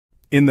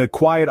In the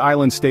quiet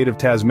island state of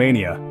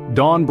Tasmania,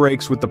 dawn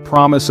breaks with the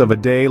promise of a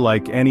day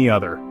like any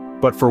other.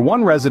 But for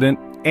one resident,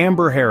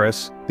 Amber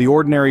Harris, the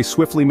ordinary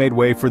swiftly made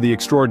way for the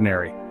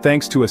extraordinary,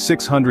 thanks to a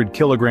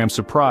 600-kilogram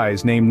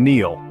surprise named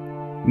Neil.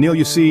 Neil,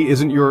 you see,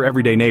 isn't your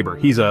everyday neighbor.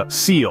 He's a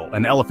seal,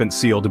 an elephant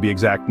seal to be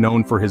exact,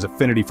 known for his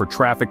affinity for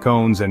traffic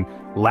cones and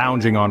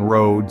lounging on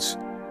roads.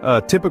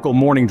 A typical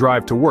morning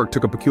drive to work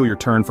took a peculiar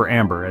turn for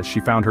Amber as she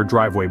found her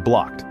driveway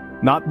blocked,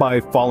 not by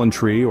a fallen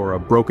tree or a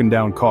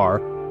broken-down car,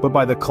 but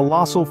by the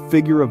colossal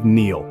figure of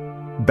Neil,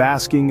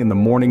 basking in the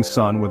morning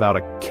sun without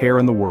a care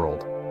in the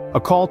world. A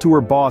call to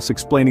her boss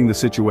explaining the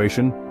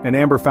situation, and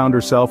Amber found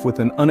herself with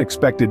an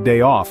unexpected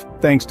day off,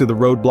 thanks to the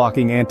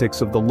road-blocking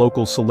antics of the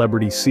local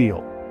celebrity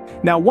seal.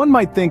 Now, one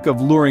might think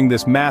of luring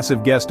this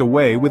massive guest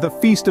away with a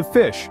feast of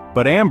fish,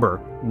 but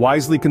Amber,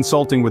 wisely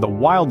consulting with a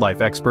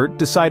wildlife expert,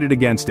 decided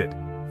against it.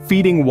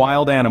 Feeding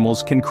wild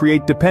animals can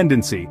create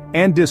dependency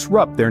and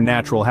disrupt their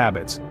natural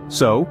habits.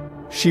 So,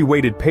 she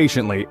waited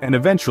patiently, and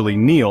eventually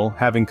Neil,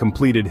 having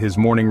completed his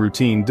morning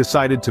routine,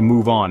 decided to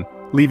move on,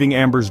 leaving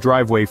Amber's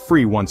driveway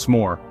free once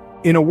more.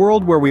 In a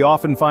world where we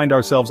often find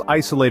ourselves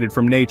isolated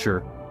from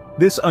nature,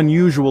 this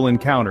unusual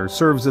encounter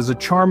serves as a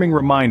charming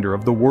reminder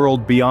of the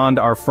world beyond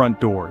our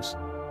front doors.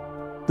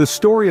 The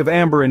story of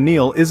Amber and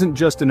Neil isn't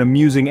just an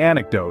amusing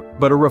anecdote,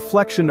 but a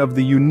reflection of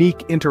the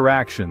unique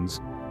interactions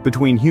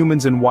between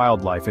humans and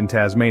wildlife in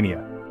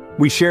Tasmania.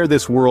 We share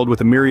this world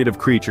with a myriad of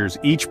creatures,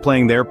 each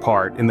playing their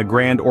part in the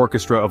grand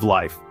orchestra of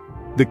life.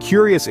 The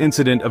curious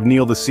incident of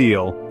Neil the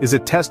seal is a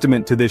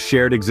testament to this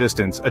shared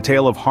existence, a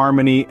tale of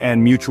harmony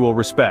and mutual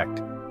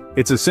respect.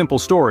 It's a simple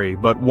story,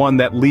 but one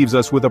that leaves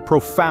us with a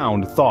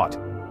profound thought.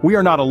 We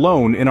are not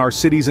alone in our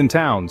cities and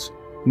towns.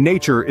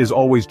 Nature is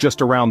always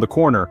just around the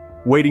corner,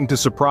 waiting to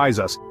surprise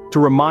us, to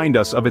remind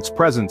us of its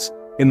presence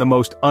in the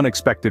most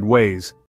unexpected ways.